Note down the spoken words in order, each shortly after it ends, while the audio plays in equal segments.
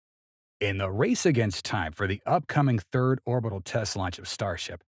In the race against time for the upcoming third orbital test launch of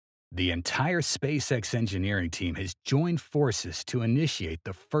Starship, the entire SpaceX engineering team has joined forces to initiate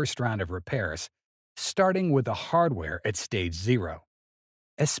the first round of repairs, starting with the hardware at stage 0.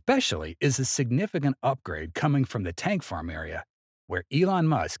 Especially is a significant upgrade coming from the tank farm area, where Elon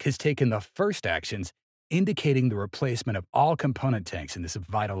Musk has taken the first actions, indicating the replacement of all component tanks in this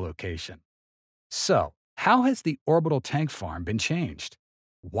vital location. So, how has the orbital tank farm been changed?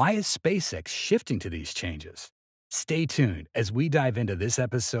 Why is SpaceX shifting to these changes? Stay tuned as we dive into this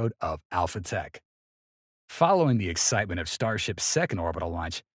episode of Alpha Tech. Following the excitement of Starship's second orbital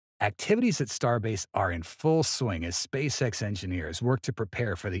launch, activities at Starbase are in full swing as SpaceX engineers work to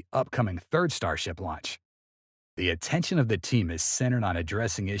prepare for the upcoming third Starship launch. The attention of the team is centered on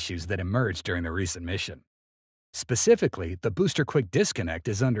addressing issues that emerged during the recent mission. Specifically, the booster quick disconnect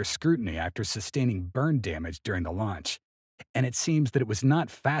is under scrutiny after sustaining burn damage during the launch, and it seems that it was not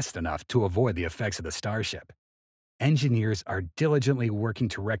fast enough to avoid the effects of the Starship. Engineers are diligently working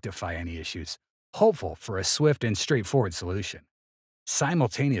to rectify any issues, hopeful for a swift and straightforward solution.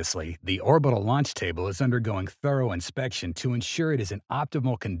 Simultaneously, the orbital launch table is undergoing thorough inspection to ensure it is in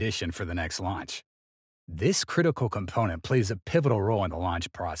optimal condition for the next launch. This critical component plays a pivotal role in the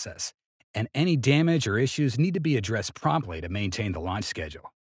launch process, and any damage or issues need to be addressed promptly to maintain the launch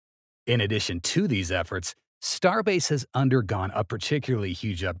schedule. In addition to these efforts, Starbase has undergone a particularly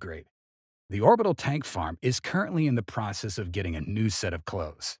huge upgrade. The Orbital Tank Farm is currently in the process of getting a new set of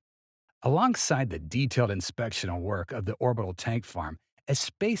clothes. Alongside the detailed inspectional work of the Orbital Tank Farm, as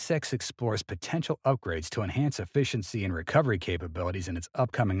SpaceX explores potential upgrades to enhance efficiency and recovery capabilities in its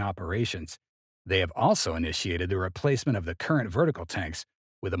upcoming operations, they have also initiated the replacement of the current vertical tanks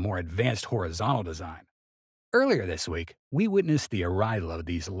with a more advanced horizontal design. Earlier this week, we witnessed the arrival of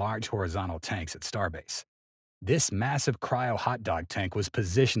these large horizontal tanks at Starbase. This massive cryo hot dog tank was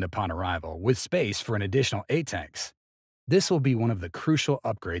positioned upon arrival, with space for an additional 8 tanks. This will be one of the crucial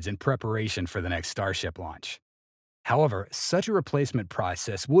upgrades in preparation for the next Starship launch. However, such a replacement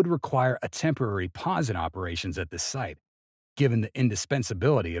process would require a temporary pause in operations at the site, given the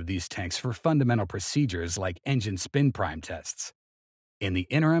indispensability of these tanks for fundamental procedures like engine spin prime tests. In the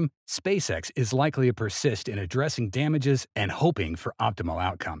interim, SpaceX is likely to persist in addressing damages and hoping for optimal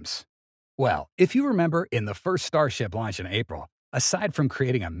outcomes. Well, if you remember in the first Starship launch in April, aside from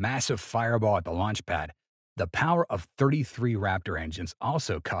creating a massive fireball at the launch pad, the power of 33 Raptor engines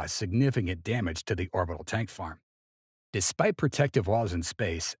also caused significant damage to the orbital tank farm. Despite protective walls in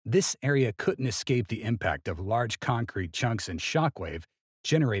space, this area couldn't escape the impact of large concrete chunks and shockwave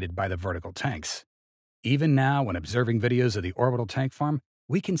generated by the vertical tanks. Even now, when observing videos of the orbital tank farm,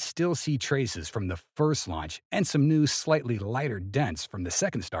 we can still see traces from the first launch and some new, slightly lighter dents from the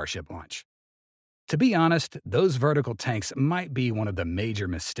second Starship launch. To be honest, those vertical tanks might be one of the major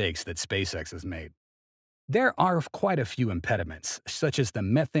mistakes that SpaceX has made. There are quite a few impediments, such as the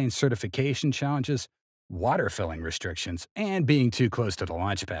methane certification challenges, water filling restrictions, and being too close to the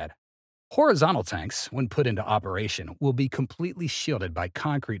launch pad. Horizontal tanks, when put into operation, will be completely shielded by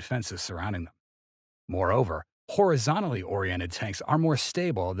concrete fences surrounding them. Moreover, horizontally oriented tanks are more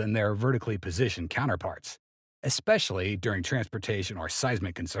stable than their vertically positioned counterparts, especially during transportation or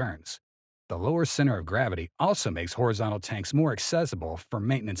seismic concerns. The lower center of gravity also makes horizontal tanks more accessible for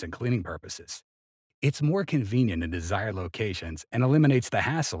maintenance and cleaning purposes. It's more convenient in desired locations and eliminates the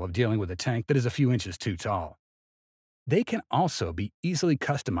hassle of dealing with a tank that is a few inches too tall. They can also be easily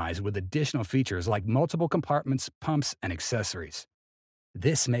customized with additional features like multiple compartments, pumps, and accessories.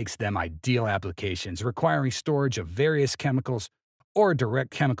 This makes them ideal applications requiring storage of various chemicals or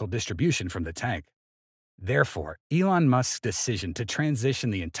direct chemical distribution from the tank. Therefore, Elon Musk's decision to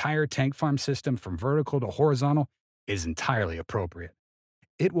transition the entire tank farm system from vertical to horizontal is entirely appropriate.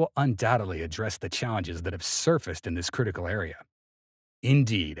 It will undoubtedly address the challenges that have surfaced in this critical area.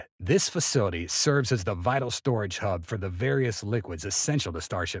 Indeed, this facility serves as the vital storage hub for the various liquids essential to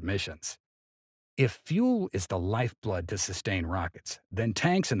Starship missions. If fuel is the lifeblood to sustain rockets, then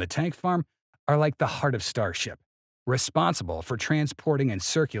tanks in the tank farm are like the heart of Starship, responsible for transporting and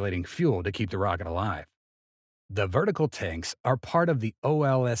circulating fuel to keep the rocket alive. The vertical tanks are part of the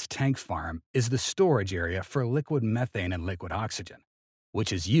OLS tank farm is the storage area for liquid methane and liquid oxygen,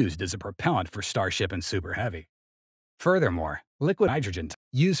 which is used as a propellant for Starship and Super Heavy. Furthermore, liquid hydrogen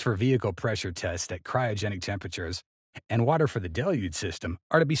used for vehicle pressure tests at cryogenic temperatures and water for the deluge system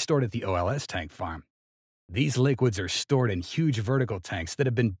are to be stored at the OLS tank farm. These liquids are stored in huge vertical tanks that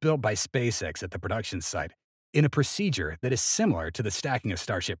have been built by SpaceX at the production site in a procedure that is similar to the stacking of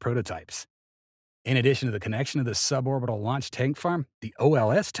Starship prototypes. In addition to the connection of the suborbital launch tank farm, the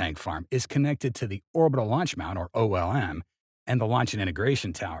OLS tank farm is connected to the Orbital Launch Mount, or OLM, and the Launch and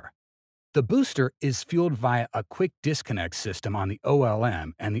Integration Tower. The booster is fueled via a quick disconnect system on the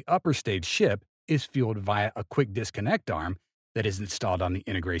OLM, and the upper stage ship is fueled via a quick disconnect arm that is installed on the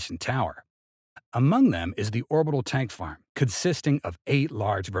integration tower. Among them is the Orbital Tank Farm, consisting of 8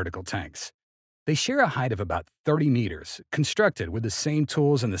 large vertical tanks. They share a height of about 30 meters, constructed with the same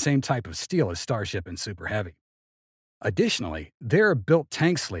tools and the same type of steel as Starship and Super Heavy. Additionally, there are built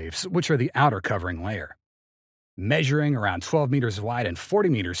tank sleeves, which are the outer covering layer. Measuring around 12 meters wide and 40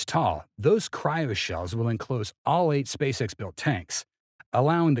 meters tall, those cryoshells will enclose all 8 SpaceX-built tanks,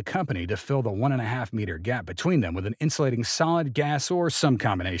 allowing the company to fill the 1.5-meter gap between them with an insulating solid, gas, or some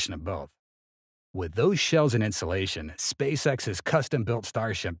combination of both. With those shells and insulation, SpaceX's custom-built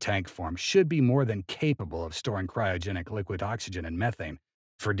Starship tank form should be more than capable of storing cryogenic liquid oxygen and methane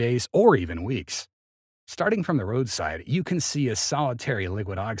for days or even weeks. Starting from the roadside, you can see a solitary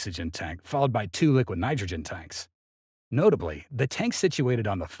liquid oxygen tank followed by 2 liquid nitrogen tanks. Notably, the tank situated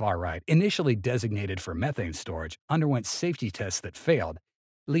on the far right, initially designated for methane storage, underwent safety tests that failed,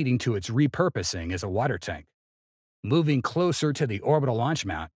 leading to its repurposing as a water tank. Moving closer to the orbital launch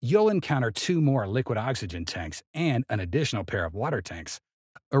mount, you'll encounter 2 more liquid oxygen tanks and an additional pair of water tanks,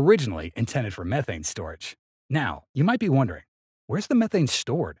 originally intended for methane storage. Now, you might be wondering, where's the methane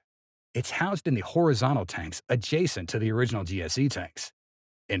stored? It's housed in the horizontal tanks adjacent to the original GSE tanks.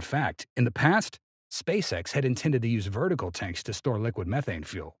 In fact, in the past, SpaceX had intended to use vertical tanks to store liquid methane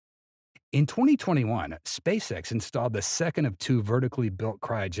fuel. In 2021, SpaceX installed the second of 2 vertically built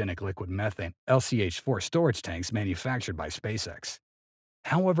cryogenic liquid methane LCH-4 storage tanks manufactured by SpaceX.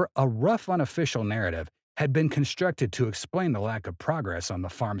 However, a rough unofficial narrative had been constructed to explain the lack of progress on the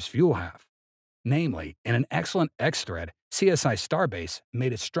farm's fuel half. Namely, in an excellent X thread, CSI Starbase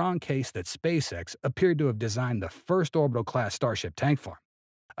made a strong case that SpaceX appeared to have designed the first orbital-class Starship tank farm,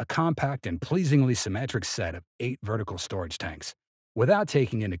 a compact and pleasingly symmetric set of 8 vertical storage tanks, without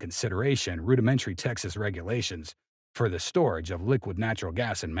taking into consideration rudimentary Texas regulations for the storage of liquid natural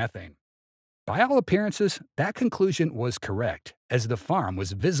gas and methane. By all appearances, that conclusion was correct, as the farm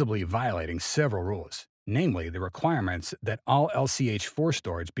was visibly violating several rules, namely the requirements that all LCH-4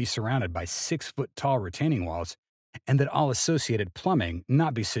 storage be surrounded by 6-foot-tall retaining walls and that all associated plumbing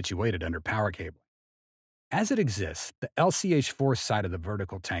not be situated under power cable. As it exists, the LCH-4 side of the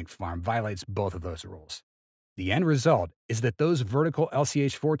vertical tank farm violates both of those rules. The end result is that those vertical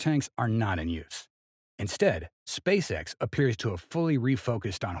LCH-4 tanks are not in use. Instead, SpaceX appears to have fully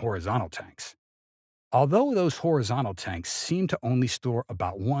refocused on horizontal tanks. Although those horizontal tanks seem to only store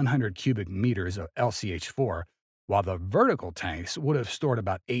about 100 cubic meters of LCH-4, while the vertical tanks would have stored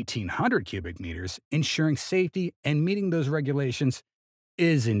about 1,800 cubic meters, ensuring safety and meeting those regulations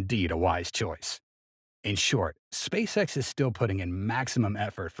is indeed a wise choice. In short, SpaceX is still putting in maximum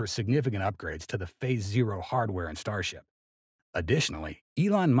effort for significant upgrades to the Phase 0 hardware in Starship. Additionally,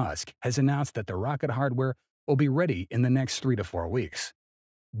 Elon Musk has announced that the rocket hardware will be ready in the next 3 to 4 weeks.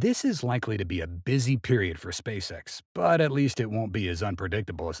 This is likely to be a busy period for SpaceX, but at least it won't be as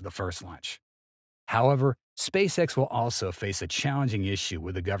unpredictable as the first launch. However, SpaceX will also face a challenging issue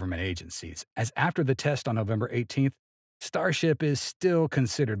with the government agencies, as after the test on November 18th, Starship is still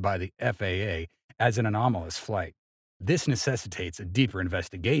considered by the FAA as an anomalous flight. This necessitates a deeper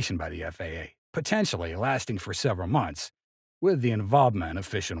investigation by the FAA, potentially lasting for several months, with the involvement of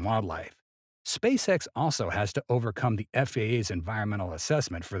fish and wildlife. SpaceX also has to overcome the FAA's environmental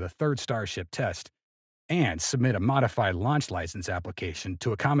assessment for the third Starship test and submit a modified launch license application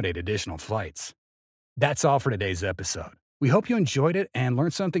to accommodate additional flights. That's all for today's episode. We hope you enjoyed it and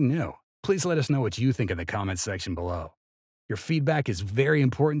learned something new. Please let us know what you think in the comments section below. Your feedback is very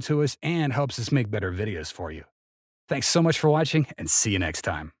important to us and helps us make better videos for you. Thanks so much for watching, and see you next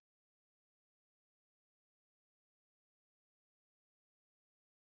time.